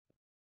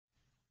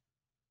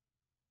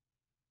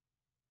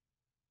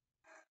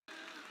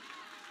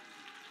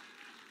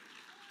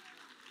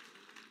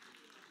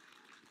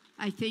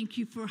I thank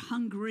you for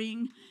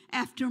hungering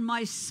after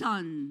my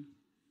son.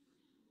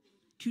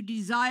 To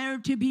desire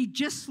to be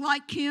just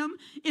like him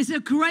is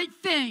a great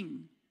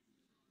thing.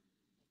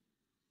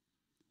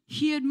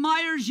 He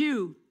admires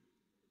you.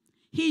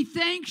 He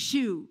thanks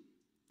you.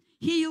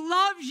 He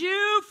loves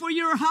you for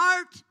your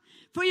heart,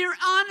 for your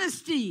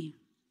honesty,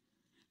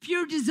 for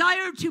your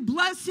desire to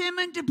bless him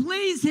and to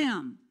please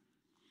him.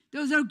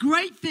 Those are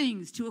great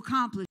things to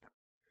accomplish.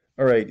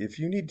 All right, if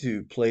you need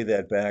to play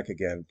that back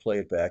again, play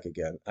it back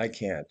again. I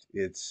can't.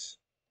 It's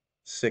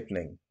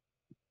sickening.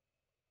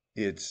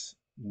 It's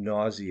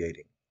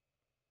nauseating.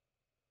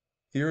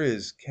 Here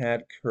is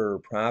Kat Kerr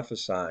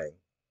prophesying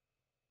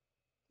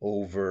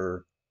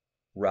over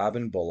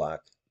Robin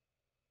Bullock,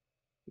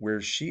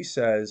 where she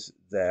says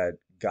that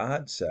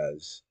God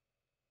says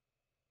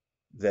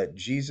that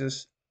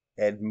Jesus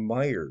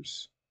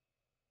admires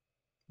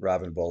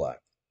Robin Bullock.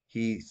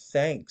 He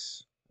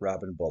thanks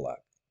Robin Bullock.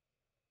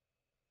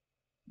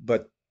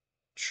 But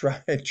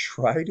try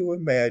to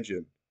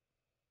imagine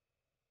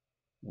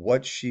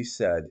what she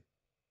said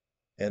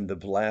and the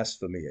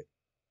blasphemy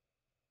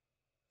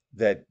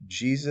that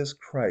Jesus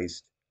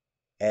Christ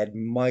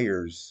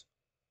admires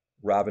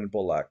Robin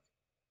Bullock.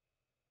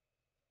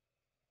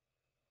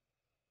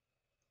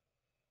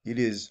 It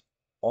is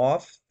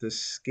off the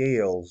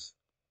scales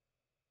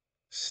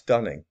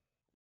stunning.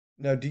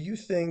 Now, do you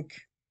think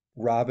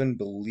Robin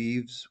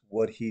believes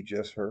what he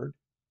just heard?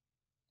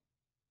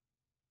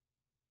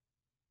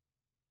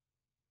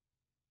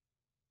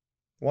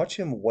 Watch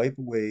him wipe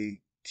away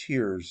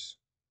tears.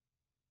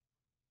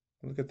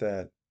 Look at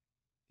that.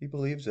 He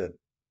believes it.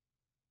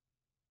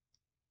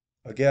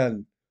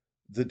 Again,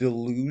 the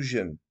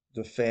delusion,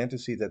 the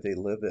fantasy that they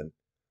live in.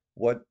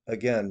 What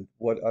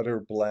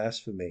utter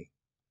blasphemy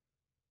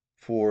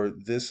for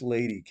this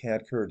lady,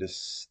 Kat Kerr, to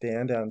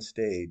stand on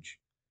stage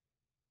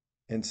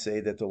and say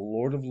that the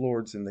Lord of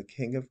Lords and the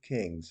King of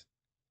Kings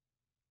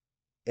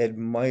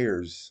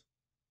admires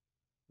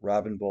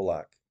Robin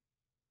Bullock.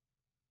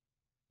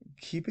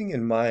 Keeping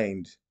in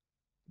mind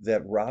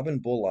that Robin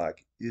Bullock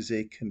is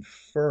a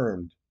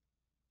confirmed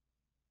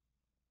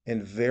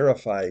and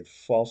verified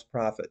false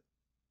prophet,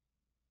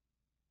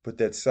 but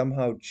that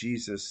somehow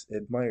Jesus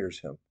admires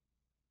him.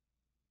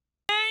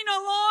 A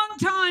long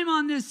time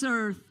on this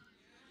earth.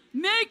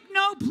 Make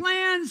no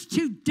plans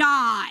to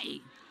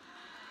die.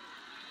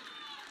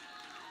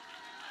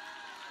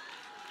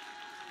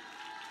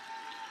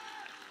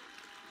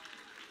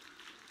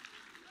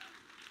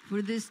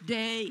 For this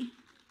day,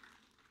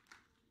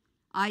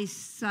 I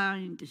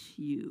signed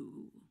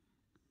you.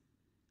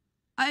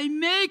 I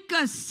make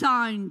a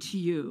sign to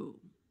you,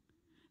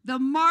 the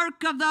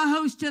mark of the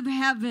host of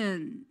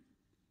heaven,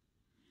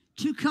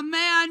 to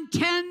command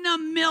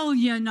 10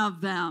 million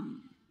of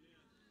them.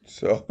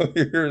 So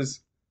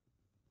here's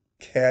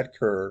Kat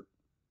Kerr,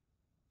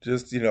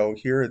 just,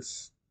 here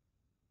it's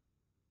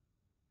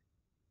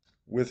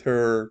with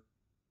her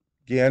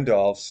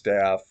Gandalf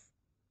staff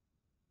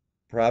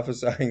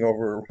prophesying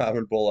over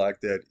Robin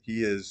Bullock that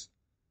he is,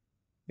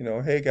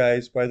 hey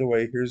guys, by the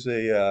way, here's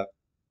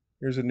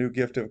a new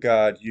gift of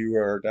God. You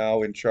are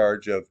now in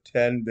charge of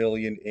 10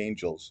 million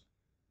angels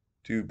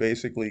to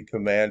basically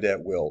command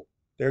at will.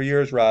 They're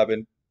yours,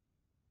 Robin.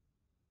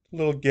 A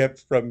little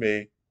gift from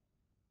me.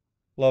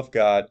 Love,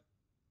 God.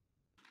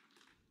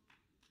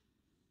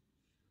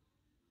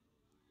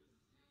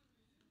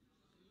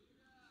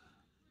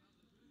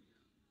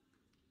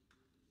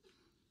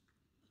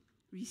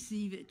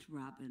 Receive it,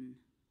 Robin.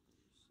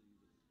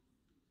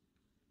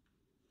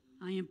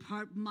 I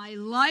impart my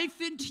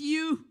life into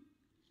you,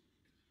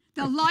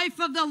 the life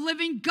of the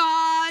living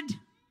God,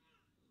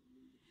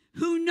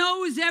 who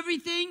knows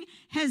everything,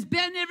 has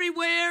been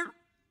everywhere.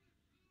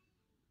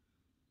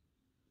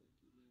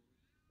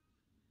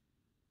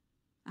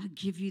 I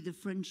give you the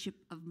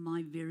friendship of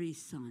my very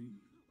son.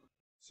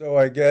 So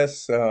I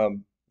guess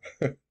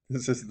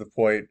this is the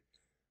point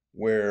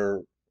where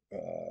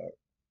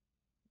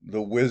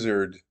the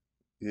wizard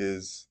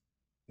is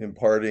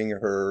imparting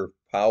her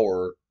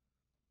power.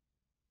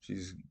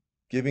 She's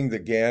giving the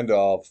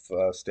Gandalf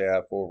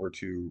staff over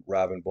to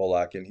Robin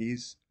Bullock, and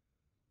he's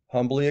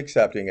humbly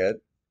accepting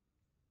it.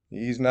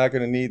 He's not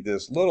going to need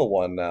this little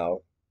one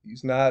now.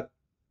 He's not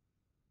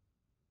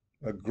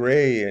a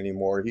gray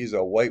anymore. He's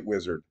a white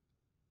wizard.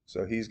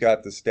 So he's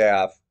got the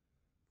staff.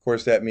 Of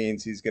course, that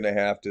means he's going to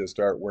have to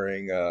start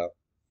wearing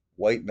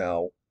white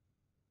now.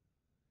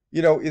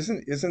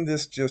 Isn't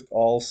this just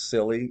all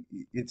silly?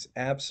 It's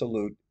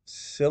absolute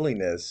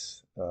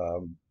silliness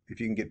if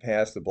you can get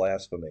past the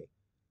blasphemy.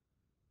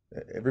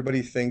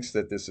 Everybody thinks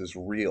that this is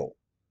real.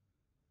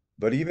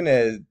 But even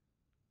as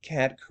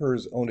Kat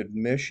Kerr's own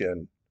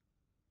admission,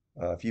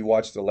 if you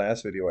watched the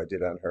last video I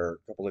did on her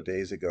a couple of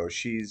days ago,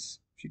 she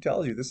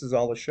tells you this is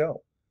all a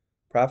show.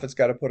 Prophet's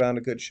got to put on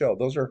a good show.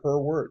 Those are her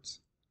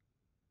words.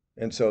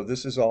 And so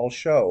this is all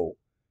show.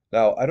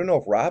 Now, I don't know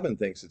if Robin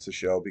thinks it's a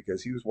show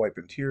because he was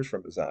wiping tears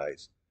from his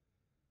eyes.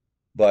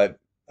 But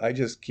I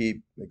just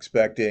keep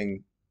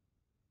expecting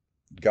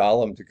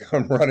Gollum to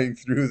come running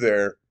through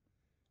there.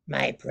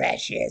 My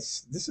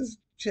precious. This is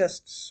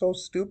just so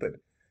stupid.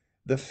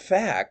 The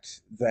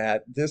fact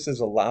that this is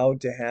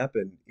allowed to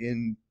happen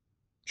in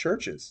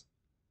churches,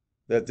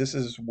 that this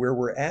is where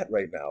we're at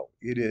right now,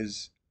 it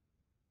is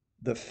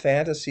the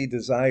fantasy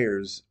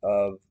desires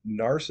of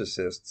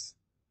narcissists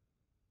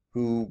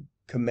who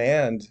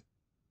command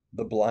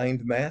the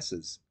blind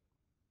masses.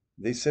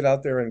 They sit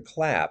out there and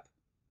clap.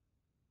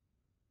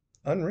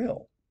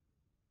 Unreal.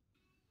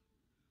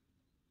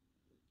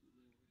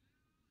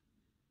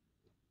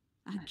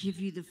 I give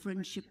you the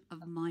friendship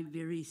of my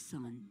very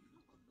son.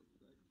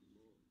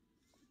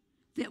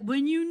 That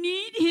when you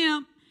need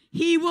him,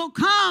 he will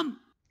come.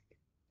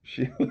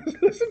 She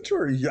listen to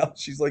her yell.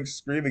 She's like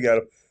screaming at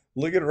him.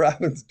 Look at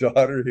Robin's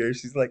daughter here.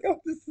 She's like, "Oh,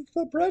 this is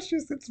so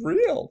precious. It's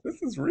real.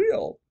 This is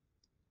real."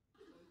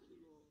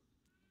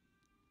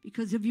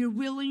 Because of your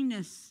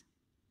willingness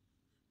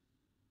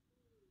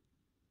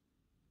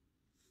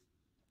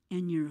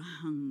and your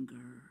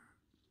hunger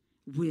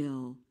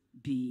will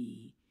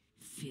be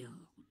filled.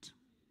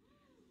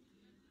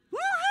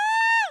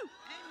 Woohoo!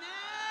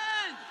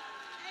 Amen!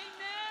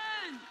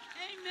 Amen!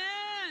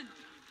 Amen!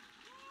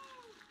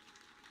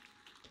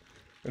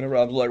 And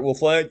Rob's like, "Well,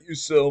 thank you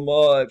so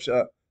much.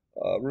 I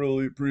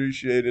really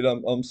appreciate it.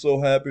 I'm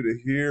so happy to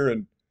hear,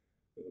 and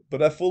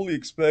but I fully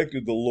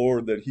expected the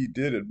Lord that He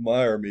did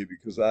admire me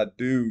because I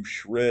do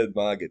shred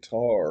my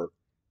guitar.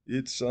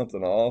 It's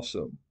something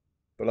awesome.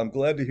 But I'm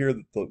glad to hear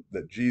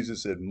that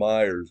Jesus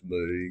admires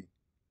me."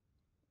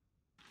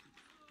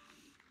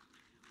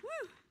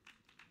 Woo!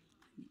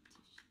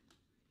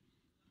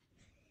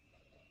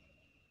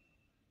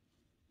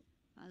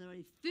 Father,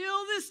 I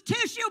fill this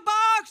tissue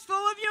box full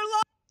of your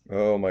love.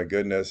 Oh my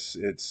goodness,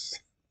 it's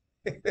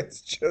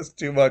it's just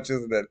too much,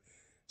 isn't it?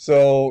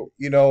 So,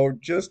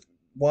 just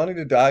wanting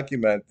to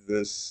document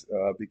this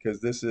because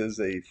this is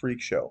a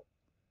freak show.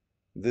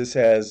 This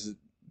has,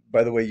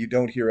 by the way, you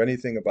don't hear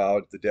anything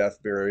about the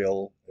death,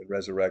 burial, and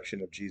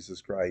resurrection of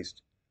Jesus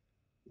Christ,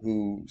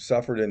 who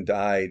suffered and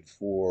died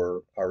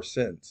for our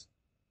sins.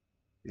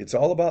 It's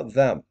all about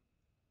them.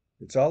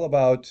 It's all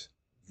about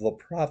the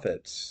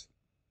prophets.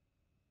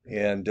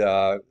 And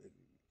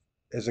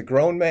as a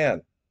grown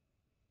man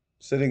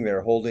sitting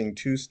there holding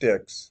two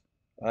sticks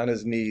on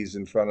his knees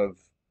in front of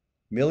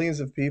millions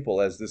of people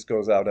as this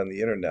goes out on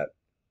the internet,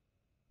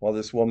 while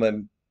this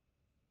woman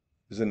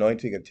is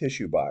anointing a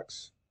tissue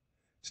box.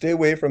 Stay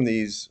away from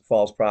these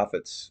false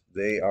prophets.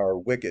 They are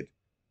wicked.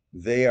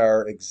 They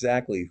are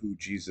exactly who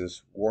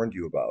Jesus warned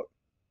you about.